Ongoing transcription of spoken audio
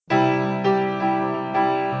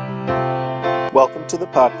Welcome to the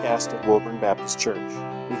podcast of Woburn Baptist Church.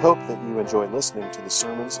 We hope that you enjoy listening to the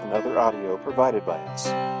sermons and other audio provided by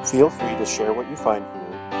us. Feel free to share what you find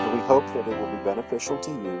here, and we hope that it will be beneficial to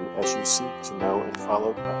you as you seek to know and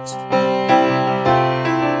follow Christ.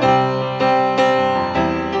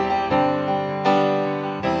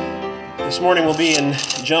 This morning we'll be in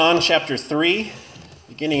John chapter 3,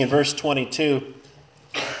 beginning in verse 22.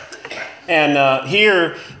 And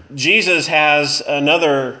here Jesus has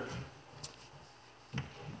another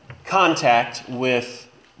contact with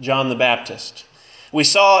John the Baptist. We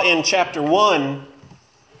saw in chapter 1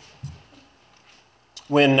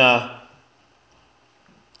 when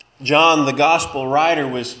John the gospel writer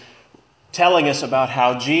was telling us about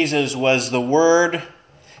how Jesus was the Word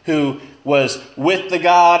who was with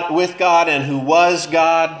God and who was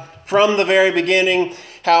God from the very beginning,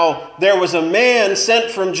 how there was a man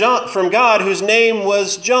sent from God whose name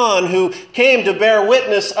was John, who came to bear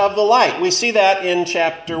witness of the light. We see that in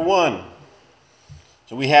chapter 1.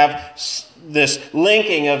 So we have this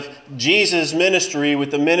linking of Jesus' ministry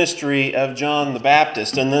with the ministry of John the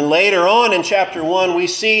Baptist. And then later on in chapter 1, we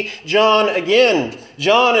see John again.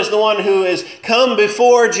 John is the one who has come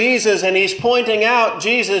before Jesus, and he's pointing out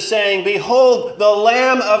Jesus, saying, "Behold, the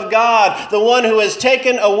Lamb of God, the one who has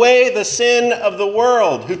taken away the sin of the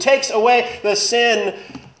world," who takes away the sin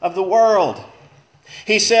of the world.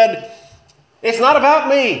 He said, "It's not about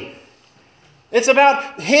me. It's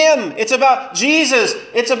about Him. It's about Jesus.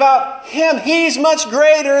 It's about Him. He's much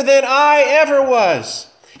greater than I ever was.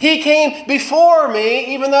 He came before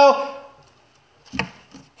me, even though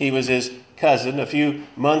he was his cousin, a few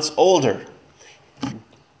months older."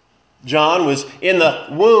 John was in the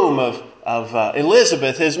womb of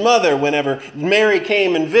Elizabeth, his mother, whenever Mary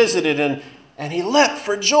came and visited, and he leapt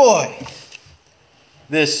for joy.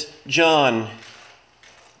 This John,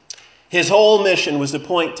 his whole mission was to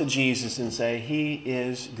point to Jesus and say, He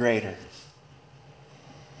is greater.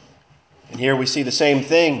 And here we see the same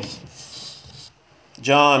thing.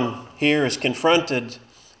 John here is confronted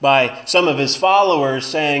by some of his followers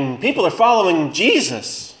saying, people are following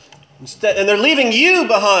Jesus, and they're leaving you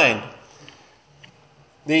behind.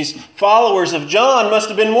 These followers of John must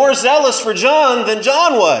have been more zealous for John than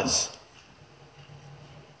John was.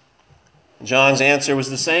 John's answer was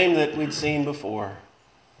the same that we'd seen before.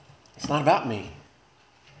 It's not about me.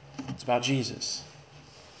 It's about Jesus.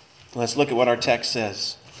 Let's look at what our text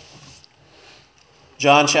says.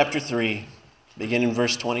 John chapter 3, beginning in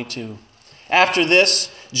verse 22. After this,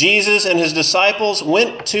 Jesus and his disciples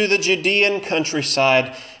went to the Judean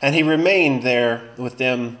countryside, and he remained there with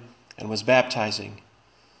them and was baptizing.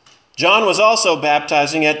 John was also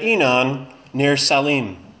baptizing at Enon near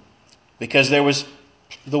Salim, because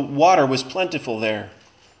the water was plentiful there.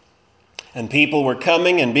 And people were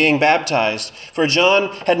coming and being baptized, for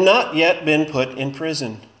John had not yet been put in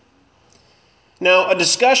prison. Now a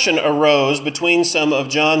discussion arose between some of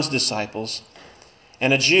John's disciples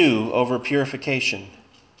and a Jew over purification.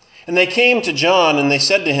 And they came to John and they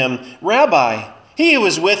said to him, "Rabbi, he who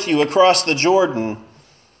was with you across the Jordan,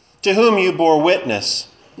 to whom you bore witness,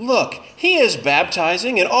 look, he is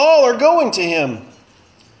baptizing and all are going to him."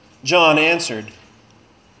 John answered,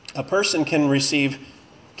 "A person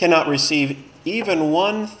cannot receive even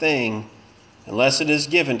one thing unless it is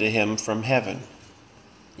given to him from heaven.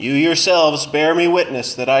 You yourselves bear me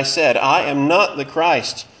witness that I said, I am not the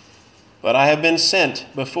Christ, but I have been sent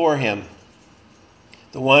before him.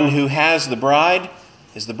 The one who has the bride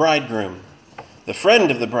is the bridegroom. The friend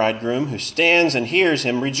of the bridegroom who stands and hears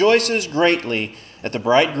him rejoices greatly at the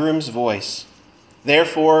bridegroom's voice.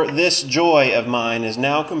 Therefore this joy of mine is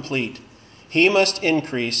now complete. He must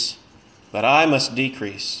increase, but I must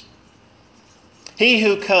decrease. He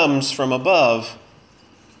who comes from above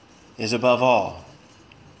is above all.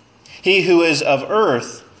 He who is of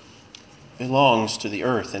earth belongs to the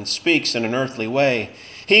earth and speaks in an earthly way.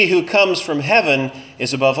 He who comes from heaven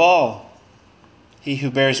is above all. He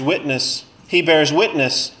bears witness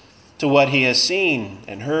to what he has seen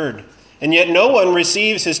and heard, and yet no one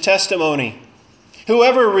receives his testimony.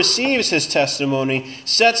 Whoever receives his testimony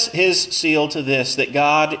sets his seal to this, that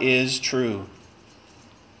God is true.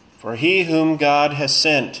 For he whom God has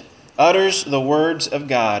sent utters the words of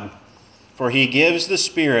God, for he gives the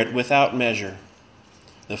Spirit without measure.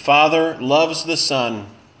 The Father loves the Son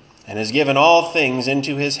and has given all things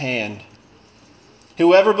into his hand.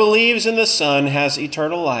 Whoever believes in the Son has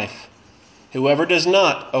eternal life. Whoever does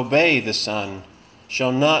not obey the Son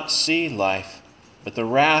shall not see life, but the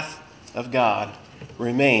wrath of God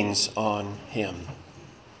remains on him."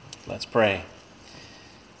 Let's pray.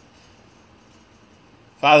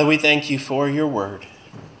 Father, we thank you for your word.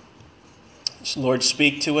 Lord,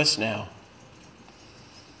 speak to us now.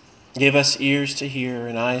 Give us ears to hear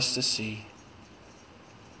and eyes to see.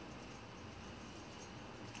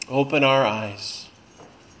 Open our eyes.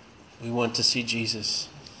 We want to see Jesus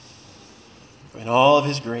in all of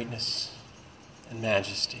his greatness and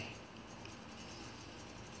majesty.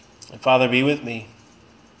 And Father, be with me,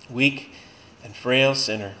 weak and frail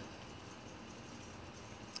sinner.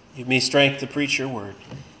 Give me strength to preach your word.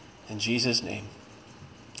 In Jesus' name,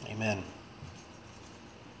 amen.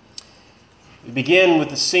 We begin with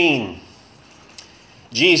the scene.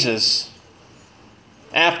 Jesus,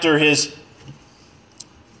 after his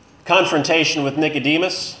confrontation with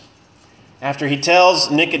Nicodemus, after he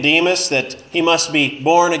tells Nicodemus that he must be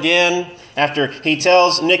born again, after he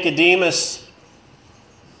tells Nicodemus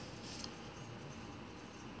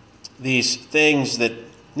these things that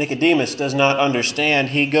Nicodemus does not understand,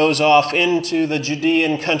 he goes off into the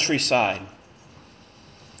Judean countryside.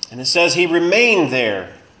 And it says he remained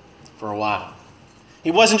there for a while. He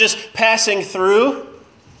wasn't just passing through,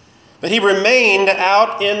 but he remained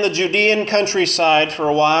out in the Judean countryside for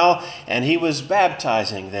a while, and he was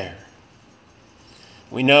baptizing there.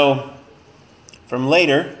 We know from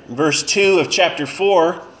later, verse 2 of chapter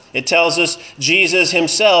 4, it tells us Jesus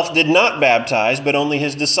himself did not baptize, but only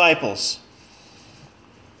his disciples.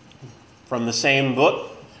 From the same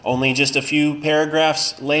book, only just a few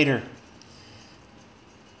paragraphs later.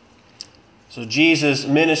 So Jesus'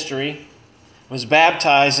 ministry was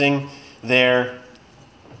baptizing there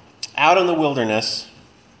out in the wilderness,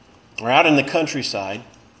 or out in the countryside.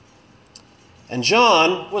 And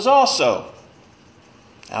John was also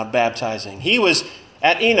out baptizing. He was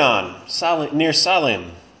at Enon, near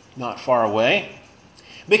Salim, not far away,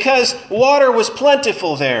 because water was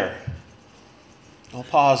plentiful there. I'll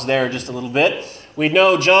pause there just a little bit. We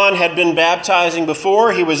know John had been baptizing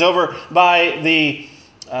before. He was over by the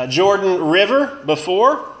Jordan River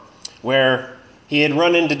before, where he had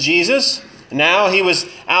run into Jesus. Now he was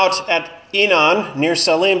out at Enon near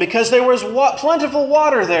Salim because there was plentiful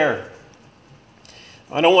water there.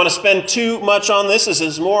 I don't want to spend too much on this. This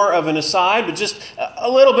is more of an aside, but just a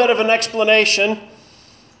little bit of an explanation.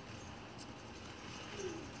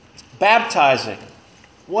 Baptizing.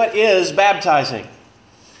 What is baptizing?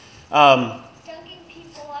 Dunking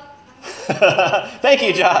people up. Thank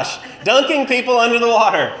you, Josh. Dunking people under the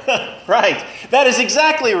water. Right. That is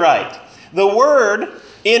exactly right. The word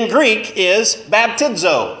in Greek is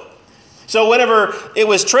baptizo. So whenever it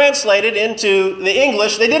was translated into the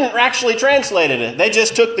English, they didn't actually translate it. They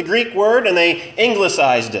just took the Greek word and they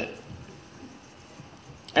Anglicized it.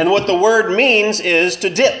 And what the word means is to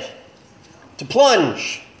dip, to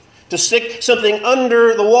plunge, to stick something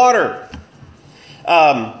under the water.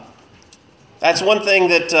 That's one thing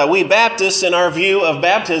that we Baptists, in our view of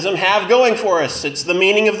baptism, have going for us. It's the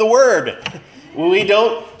meaning of the word. We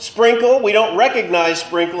don't sprinkle, we don't recognize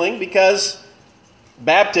sprinkling, because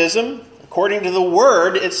baptism, according to the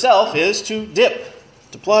word itself, is to dip,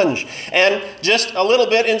 to plunge. And just a little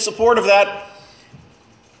bit in support of that,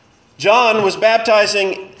 John was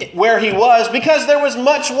baptizing where he was because there was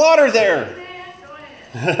much water there.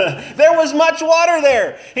 There was much water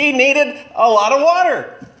there. He needed a lot of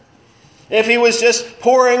water. If he was just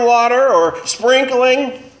pouring water or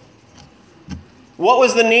sprinkling, what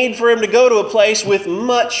was the need for him to go to a place with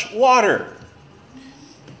much water?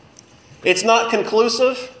 It's not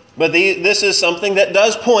conclusive, but this is something that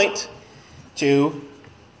does point to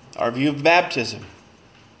our view of baptism.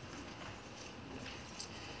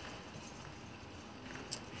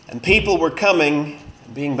 And people were coming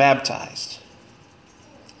and being baptized,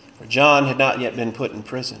 for John had not yet been put in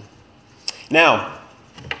prison. Now,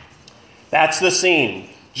 that's the scene.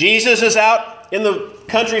 Jesus is out in the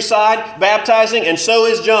countryside baptizing, and so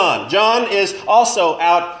is John. John is also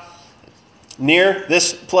out near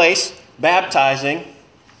this place baptizing,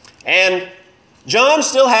 and John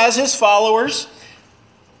still has his followers,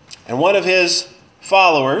 and one of his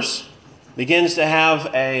followers begins to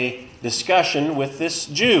have a discussion with this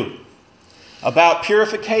Jew about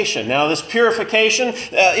purification. Now, this purification,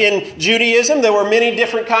 in Judaism, there were many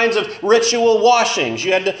different kinds of ritual washings.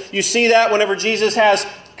 You see that whenever Jesus has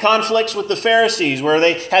conflicts with the Pharisees, where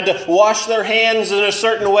they had to wash their hands in a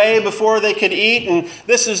certain way before they could eat. And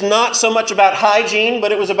this is not so much about hygiene,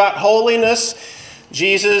 but it was about holiness.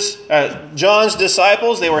 John's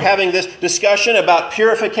disciples, they were having this discussion about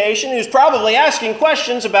purification. He was probably asking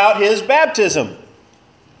questions about his baptism,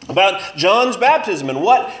 about John's baptism, and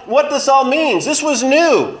what this all means. This was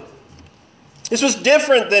new. This was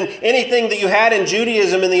different than anything that you had in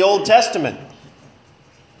Judaism in the Old Testament.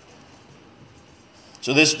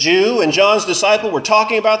 So this Jew and John's disciple were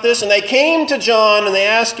talking about this, and they came to John and they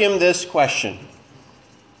asked him this question.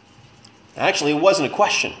 Actually, it wasn't a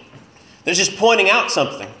question. They're just pointing out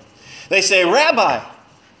something. They say, Rabbi,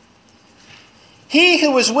 he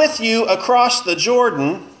who was with you across the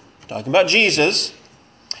Jordan, talking about Jesus,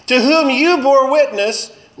 to whom you bore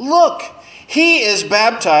witness, look, he is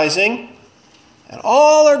baptizing, and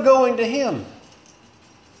all are going to him.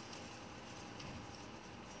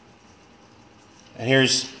 And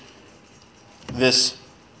here's this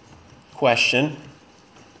question.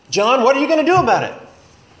 John, what are you going to do about it?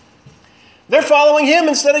 They're following him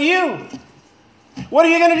instead of you. What are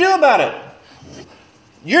you going to do about it?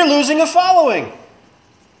 You're losing a following.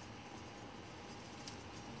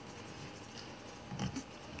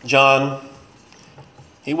 John,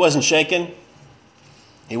 he wasn't shaken.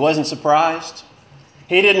 He wasn't surprised.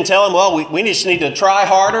 He didn't tell him, well, we just need to try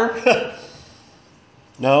harder.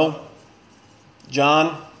 No.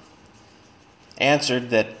 John answered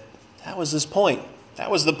that was his point.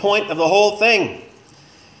 That was the point of the whole thing.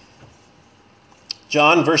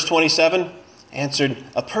 John, verse 27, answered,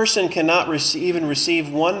 a person cannot even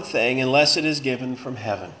receive one thing unless it is given from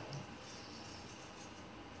heaven.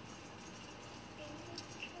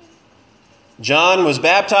 John was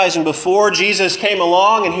baptizing before Jesus came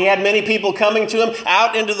along, and he had many people coming to him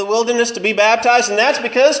out into the wilderness to be baptized, and that's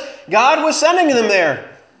because God was sending them there.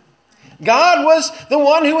 God was the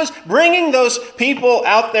one who was bringing those people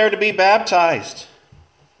out there to be baptized.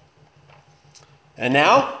 And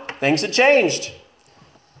now, things had changed.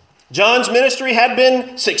 John's ministry had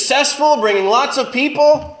been successful, bringing lots of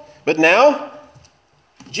people, but now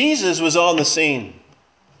Jesus was on the scene.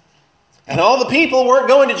 And all the people weren't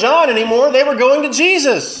going to John anymore, they were going to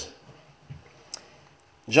Jesus.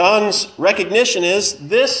 John's recognition is,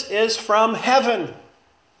 this is from heaven.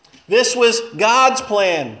 This was God's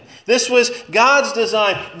plan. This was God's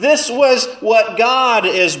design. This was what God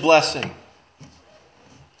is blessing.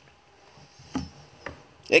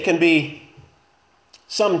 It can be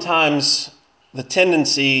sometimes the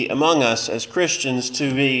tendency among us as Christians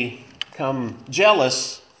to become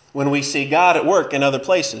jealous when we see God at work in other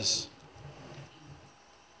places.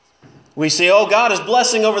 We say, oh, God is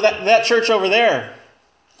blessing over that church over there.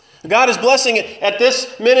 God is blessing at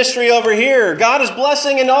this ministry over here. God is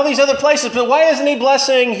blessing in all these other places, but why isn't he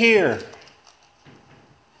blessing here?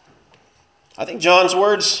 I think John's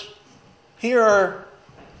words here are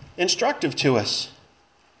instructive to us.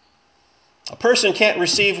 A person can't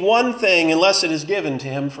receive one thing unless it is given to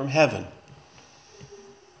him from heaven.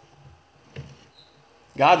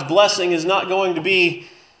 God's blessing is not going to be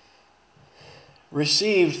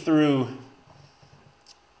received through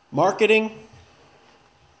marketing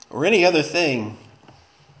or any other thing.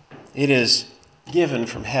 It is given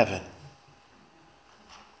from heaven.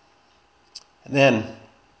 And then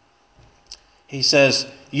he says,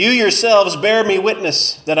 you yourselves bear me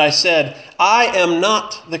witness that I said, I am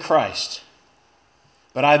not the Christ,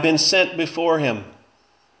 but I've been sent before him.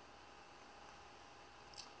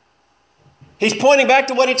 He's pointing back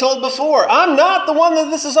to what he told before. I'm not the one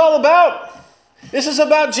that this is all about. This is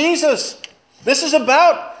about Jesus. This is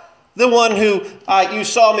about the one who you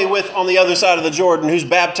saw me with on the other side of the Jordan, who's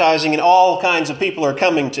baptizing, and all kinds of people are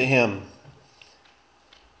coming to him.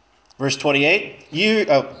 Verse 28,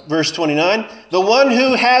 verse 29, the one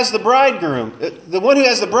who has the bridegroom, the one who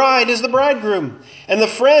has the bride is the bridegroom, and the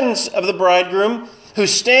friends of the bridegroom who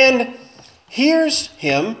stand hears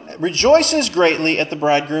him, rejoices greatly at the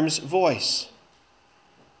bridegroom's voice.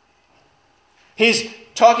 He's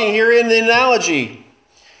talking here in the analogy.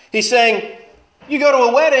 He's saying, you go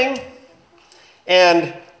to a wedding,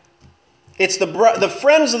 and it's the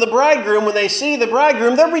friends of the bridegroom. When they see the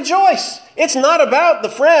bridegroom, they rejoice. It's not about the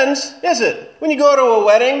friends, is it? When you go to a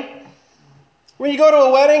wedding,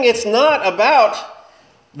 it's not about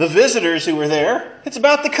the visitors who were there. It's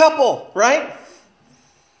about the couple, right?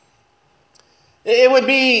 It would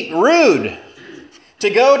be rude to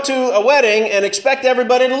go to a wedding and expect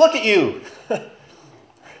everybody to look at you.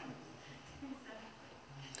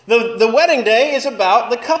 The wedding day is about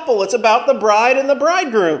the couple. It's about the bride and the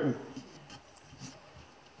bridegroom.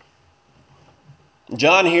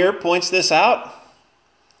 John here points this out.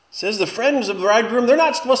 Says the friends of the bridegroom, they're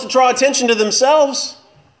not supposed to draw attention to themselves.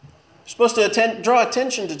 They're supposed to draw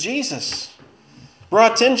attention to Jesus.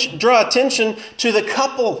 Draw attention to the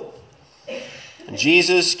couple. And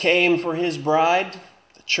Jesus came for his bride,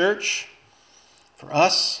 the church, for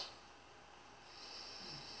us.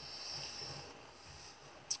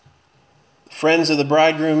 Friends of the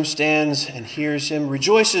bridegroom stands and hears him,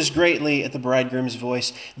 rejoices greatly at the bridegroom's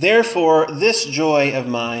voice. Therefore, this joy of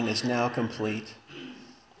mine is now complete.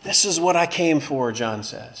 This is what I came for, John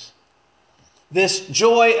says. This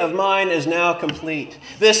joy of mine is now complete.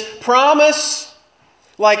 This promise,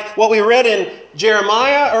 like what we read in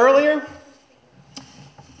Jeremiah earlier,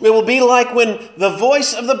 It will be like when the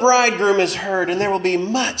voice of the bridegroom is heard, and there will be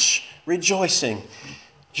much rejoicing.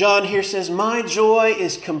 John here says, my joy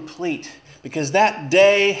is complete because that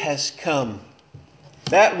day has come.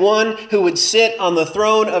 That one who would sit on the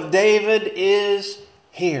throne of David is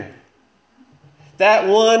here. That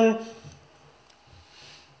one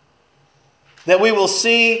that we will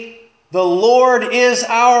see the Lord is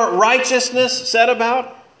our righteousness said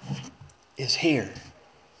about is here.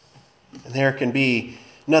 And there can be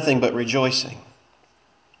nothing but rejoicing.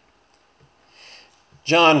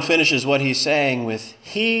 John finishes what he's saying with,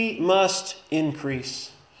 he must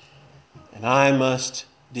increase and I must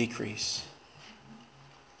decrease.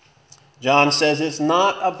 John says it's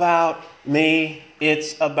not about me,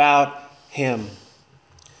 it's about him.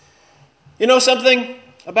 You know something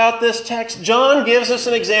about this text? John gives us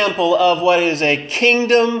an example of what is a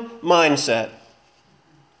kingdom mindset.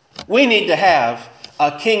 We need to have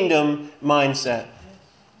a kingdom mindset.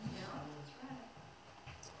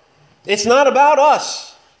 It's not about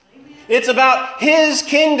us. It's about his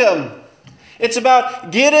kingdom. It's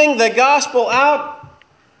about getting the gospel out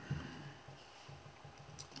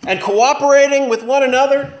and cooperating with one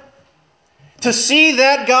another to see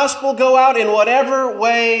that gospel go out in whatever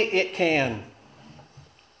way it can.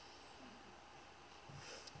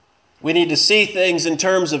 We need to see things in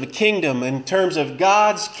terms of a kingdom, in terms of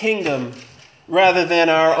God's kingdom, rather than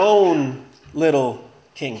our own little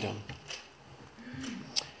kingdom.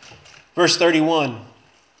 Verse 31.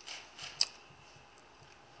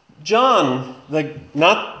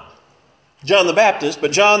 Not John the Baptist,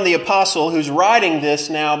 but John the Apostle, who's writing this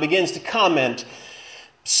now, begins to comment,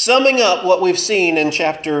 summing up what we've seen in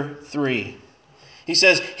chapter 3. He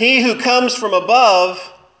says, he who comes from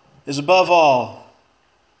above is above all.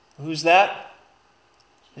 Who's that?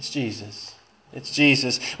 It's Jesus. It's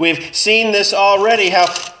Jesus. We've seen this already, how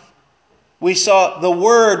we saw the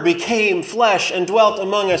Word became flesh and dwelt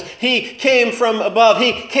among us. He came from above.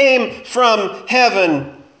 He came from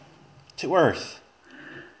heaven to earth.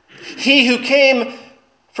 He who came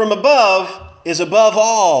from above is above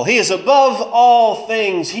all. He is above all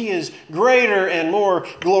things. He is greater and more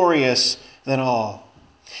glorious than all.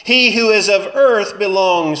 He who is of earth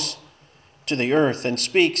belongs to the earth and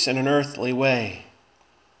speaks in an earthly way.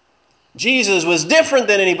 Jesus was different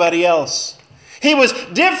than anybody else. He was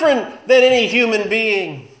different than any human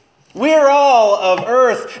being. We're all of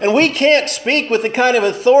earth, and we can't speak with the kind of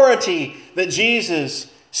authority that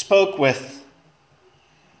Jesus spoke with.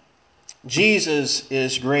 Jesus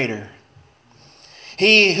is greater.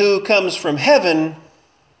 He who comes from heaven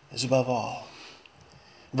is above all.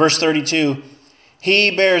 Verse 32,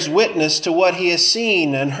 he bears witness to what he has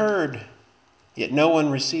seen and heard, yet no one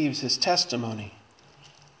receives his testimony.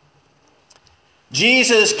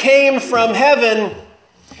 Jesus came from heaven,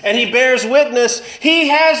 and he bears witness. He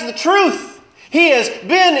has the truth. He has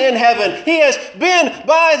been in heaven. He has been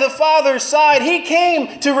by the Father's side. He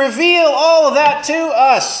came to reveal all of that to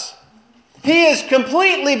us. He is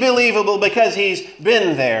completely believable because he's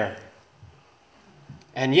been there.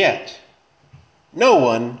 And yet, no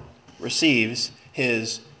one receives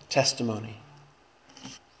his testimony.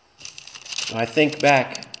 When I think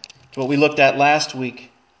back to what we looked at last week,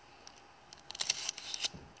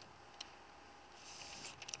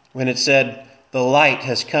 when it said, the light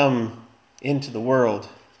has come into the world,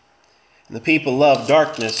 and the people loved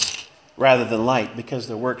darkness rather than light because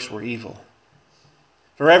their works were evil.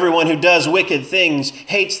 For everyone who does wicked things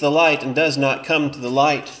hates the light and does not come to the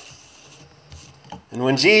light. And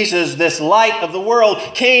when Jesus, this light of the world,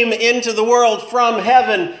 came into the world from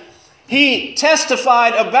heaven, he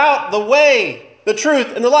testified about the way, the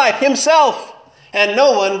truth, and the life himself, and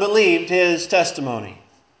no one believed his testimony.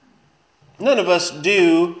 None of us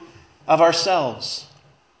do of ourselves.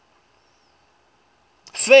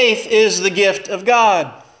 Faith is the gift of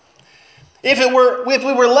God. If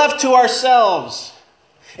we were left to ourselves,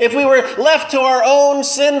 if we were left to our own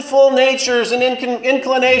sinful natures and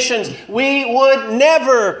inclinations, we would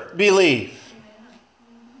never believe.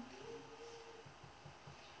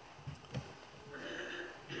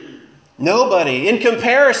 Nobody, in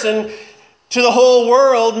comparison to the whole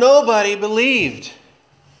world, nobody believed.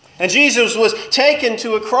 And Jesus was taken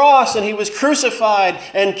to a cross and he was crucified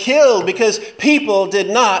and killed because people did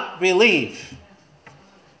not believe.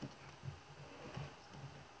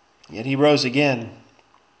 Yet he rose again.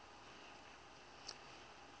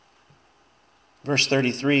 Verse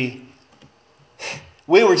 33,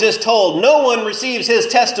 we were just told no one receives his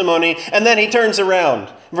testimony, and then he turns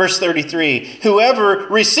around. Verse 33, whoever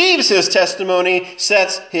receives his testimony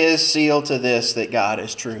sets his seal to this, that God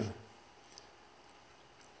is true.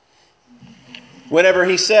 Whenever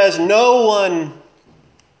he says no one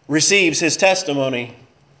receives his testimony.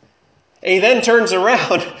 He then turns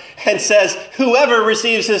around and says, whoever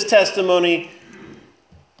receives his testimony.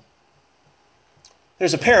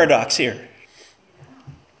 There's a paradox here.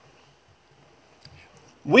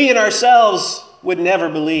 We in ourselves would never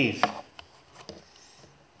believe.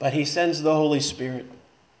 But he sends the Holy Spirit.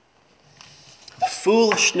 The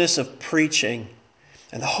foolishness of preaching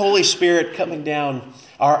and the Holy Spirit coming down.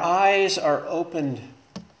 Our eyes are opened.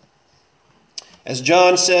 As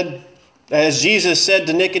Jesus said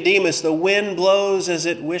to Nicodemus, the wind blows as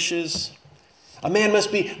it wishes. A man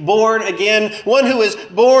must be born again. One who is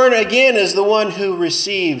born again is the one who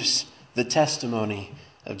receives the testimony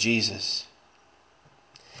of Jesus.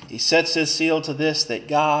 He sets his seal to this, that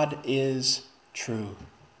God is true.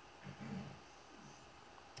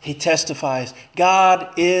 He testifies,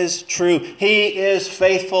 God is true. He is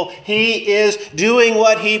faithful. He is doing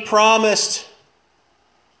what he promised.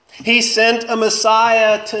 He sent a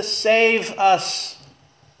Messiah to save us.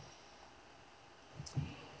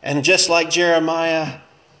 And just like Jeremiah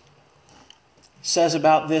says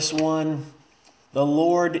about this one, the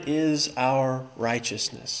Lord is our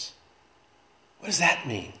righteousness. What does that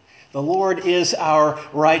mean? The Lord is our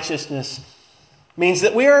righteousness. Means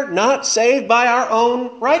that we are not saved by our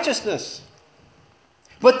own righteousness.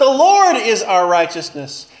 But the Lord is our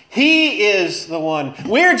righteousness. He is the one.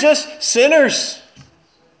 We're just sinners.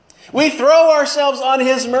 We throw ourselves on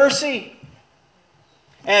his mercy.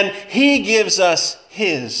 And he gives us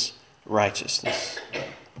his righteousness.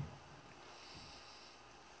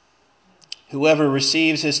 Whoever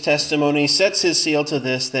receives his testimony sets his seal to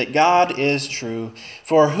this, that God is true.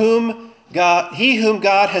 For he whom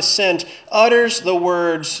God has sent utters the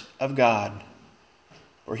words of God,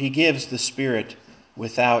 for he gives the Spirit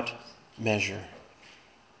without measure.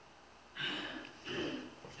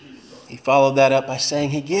 He followed that up by saying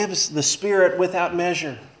he gives the Spirit without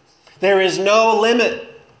measure. There is no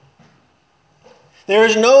limit. There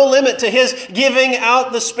is no limit to his giving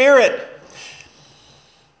out the Spirit.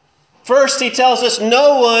 First, he tells us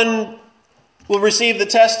no one will receive the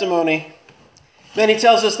testimony. Then he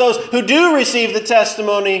tells us those who do receive the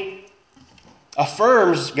testimony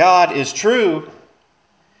affirms God is true.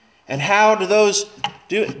 And how do those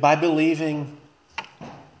do it? By believing,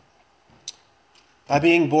 by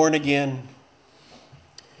being born again,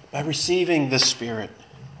 by receiving the Spirit,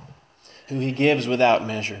 who he gives without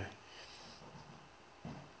measure.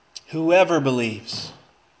 Whoever believes.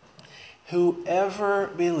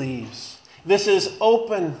 This is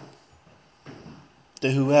open to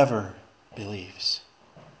whoever believes.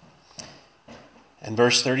 And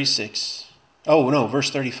verse 35.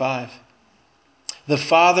 The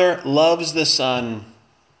Father loves the Son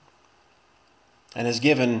and has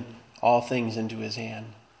given all things into his hand.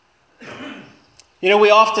 We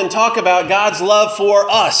often talk about God's love for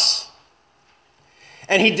us.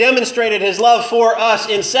 And he demonstrated his love for us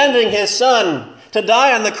in sending his Son to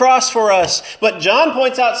die on the cross for us. But John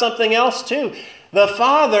points out something else too. The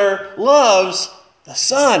Father loves the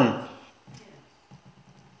Son.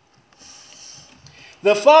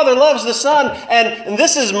 The Father loves the Son, and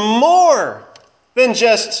this is more than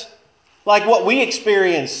just like what we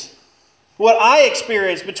experience, what I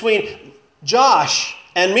experience between Josh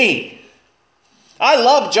and me. I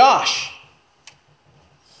love Josh.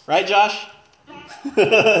 Right, Josh?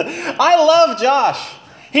 I love Josh.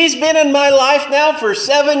 He's been in my life now for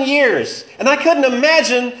 7 years, and I couldn't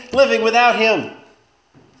imagine living without him.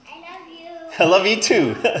 I love you. I love you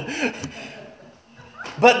too.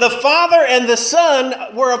 But the Father and the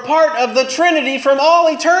Son were a part of the Trinity from all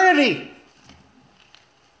eternity.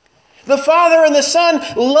 The Father and the Son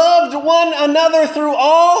loved one another through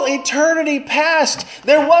all eternity past.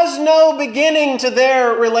 There was no beginning to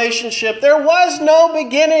their relationship. There was no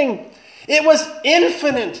beginning. It was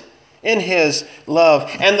infinite in his love.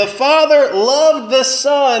 And the Father loved the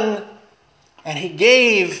Son, and he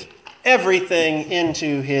gave everything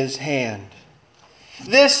into his hand.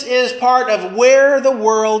 This is part of where the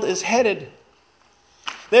world is headed.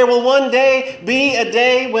 There will one day be a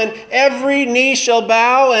day when every knee shall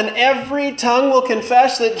bow and every tongue will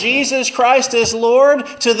confess that Jesus Christ is Lord,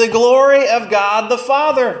 to the glory of God the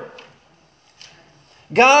Father.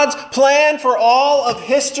 God's plan for all of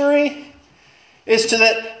history is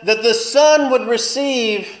that the Son would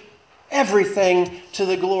receive everything to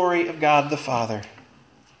the glory of God the Father.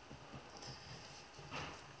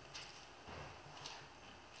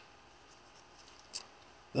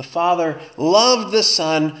 The Father loved the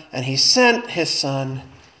Son, and he sent his Son.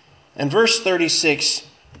 And verse 36,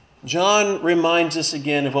 John reminds us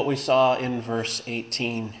again of what we saw in verse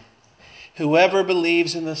 18. Whoever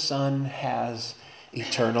believes in the Son has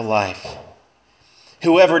eternal life.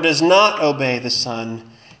 Whoever does not obey the Son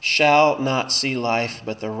shall not see life,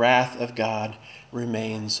 but the wrath of God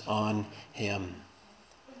remains on him.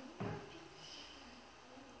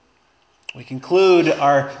 We conclude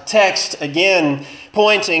our text again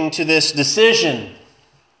pointing to this decision.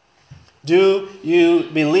 Do you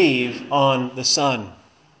believe on the Son?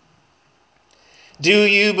 Do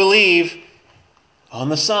you believe on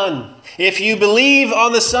the Son? If you believe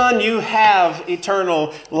on the Son, you have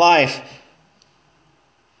eternal life.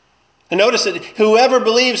 And notice that whoever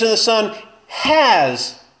believes in the Son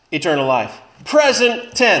has eternal life.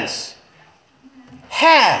 Present tense.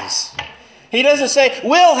 Has. He doesn't say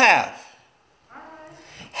will have.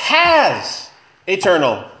 Has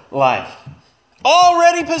eternal life.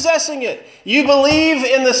 Already possessing it. You believe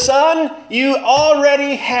in the Son, you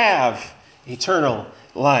already have eternal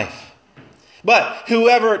life. But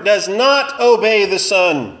whoever does not obey the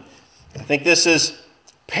Son, I think this is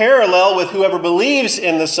parallel with whoever believes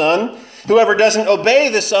in the Son. Whoever doesn't obey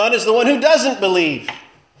the Son is the one who doesn't believe.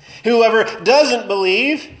 Whoever doesn't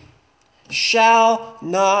believe shall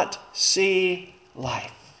not see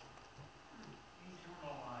life.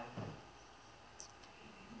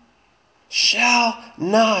 Shall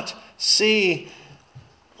not see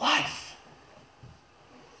life.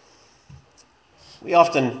 We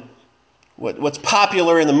often, what's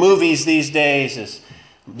popular in the movies these days is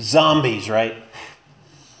zombies, right?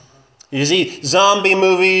 You see zombie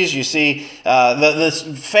movies, you see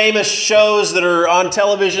the famous shows that are on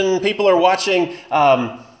television. People are watching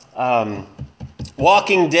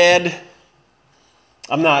Walking Dead.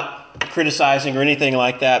 I'm not criticizing or anything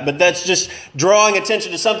like that, but that's just drawing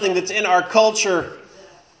attention to something that's in our culture.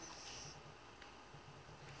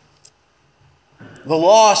 The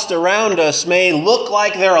lost around us may look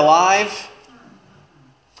like they're alive,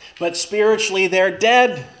 but spiritually they're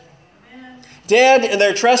dead. Dead in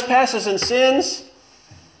their trespasses and sins.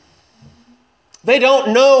 They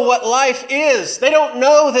don't know what life is. They don't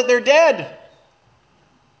know that they're dead.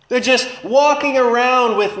 They're just walking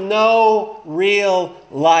around with no real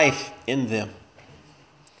life in them.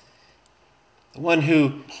 The one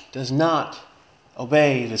who does not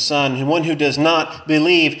obey the Son, the one who does not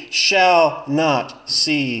believe, shall not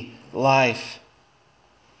see life.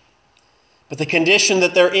 But the condition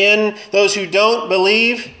that they're in, those who don't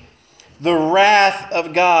believe, the wrath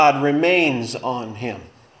of God remains on him.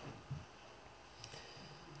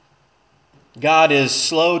 God is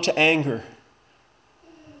slow to anger.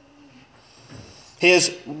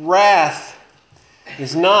 His wrath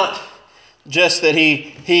is not just that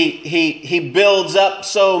he builds up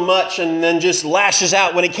so much and then just lashes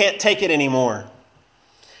out when he can't take it anymore.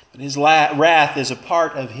 But his wrath is a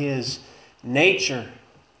part of his nature.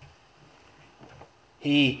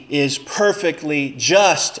 He is perfectly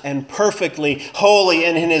just and perfectly holy,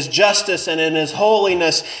 and in his justice and in his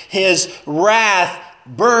holiness, his wrath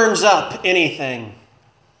burns up anything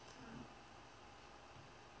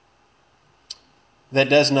that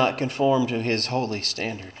does not conform to his holy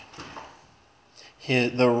standard.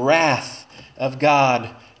 The wrath of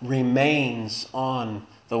God remains on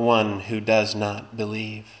the one who does not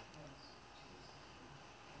believe.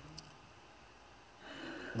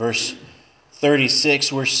 Verse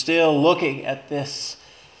 36, we're still looking at this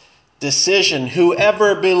decision.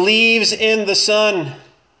 Whoever believes in the Son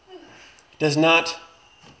does not...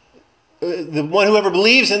 Whoever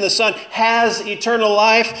believes in the Son has eternal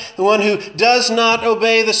life. The one who does not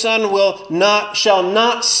obey the Son shall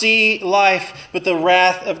not see life, but the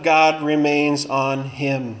wrath of God remains on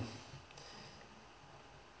him.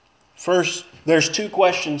 First, there's two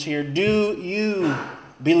questions here. Do you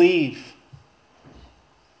believe?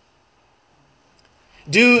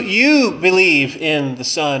 Do you believe in the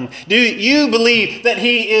Son? Do you believe that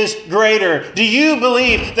he is greater? Do you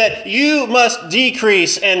believe that you must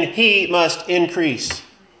decrease and he must increase?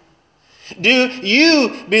 Do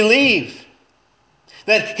you believe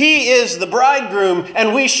that he is the bridegroom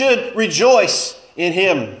and we should rejoice in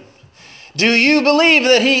him? Do you believe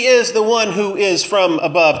that he is the one who is from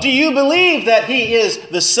above? Do you believe that he is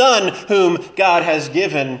the Son whom God has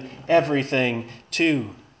given everything to?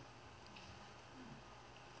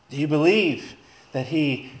 Do you believe that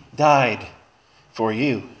he died for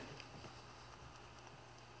you?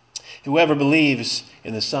 Whoever believes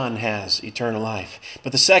in the Son has eternal life.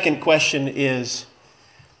 But the second question is,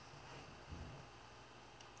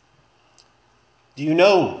 do you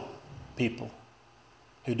know people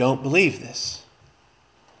who don't believe this?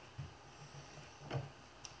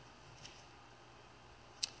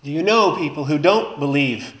 Do you know people who don't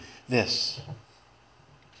believe this?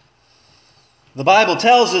 The Bible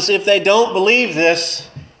tells us if they don't believe this,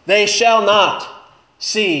 they shall not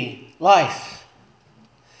see life.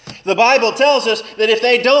 The Bible tells us that if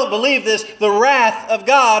they don't believe this, the wrath of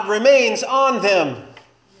God remains on them.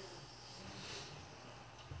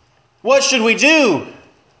 What should we do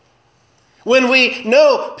when we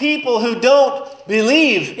know people who don't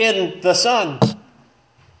believe in the Son?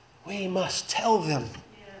 We must tell them.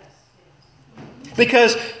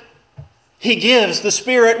 Because He gives the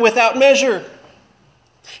Spirit without measure.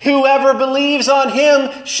 Whoever believes on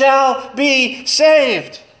Him shall be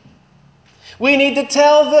saved. We need to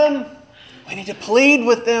tell them. We need to plead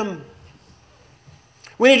with them.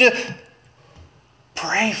 We need to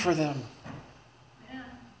pray for them.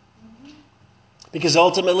 Because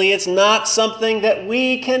ultimately it's not something that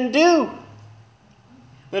we can do,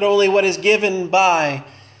 but only what is given by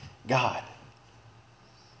God.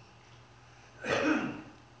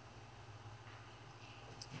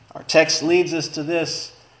 Our text leads us to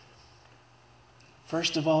this.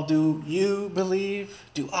 First of all, do you believe?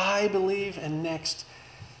 Do I believe? And next,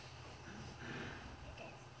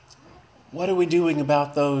 what are we doing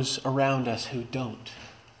about those around us who don't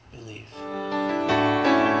believe?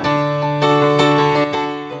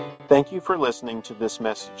 Thank you for listening to this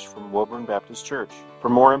message from Woburn Baptist Church. For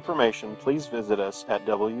more information, please visit us at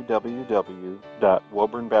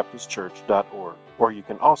www.woburnbaptistchurch.org, or you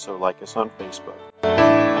can also like us on Facebook.